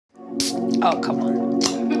Oh, come on.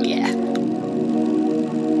 Yeah.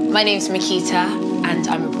 My name's Miquita, and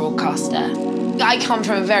I'm a broadcaster. I come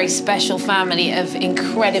from a very special family of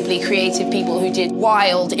incredibly creative people who did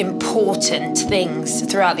wild, important things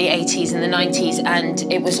throughout the 80s and the 90s,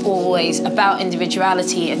 and it was always about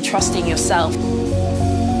individuality and trusting yourself.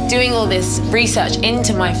 Doing all this research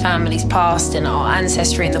into my family's past and our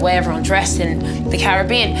ancestry and the way everyone dressed in the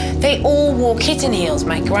Caribbean, they all wore kitten heels.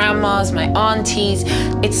 My grandmas, my aunties.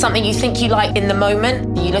 It's something you think you like in the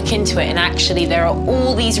moment. You look into it and actually there are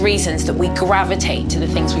all these reasons that we gravitate to the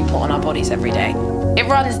things we put on our bodies every day. It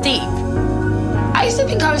runs deep. I used to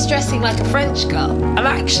think I was dressing like a French girl. I'm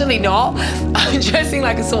actually not. I'm dressing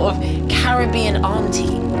like a sort of Caribbean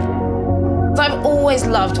auntie. I've always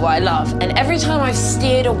loved what I love, and every time I've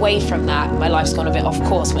steered away from that, my life's gone a bit off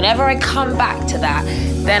course. Whenever I come back to that,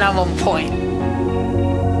 then I'm on point.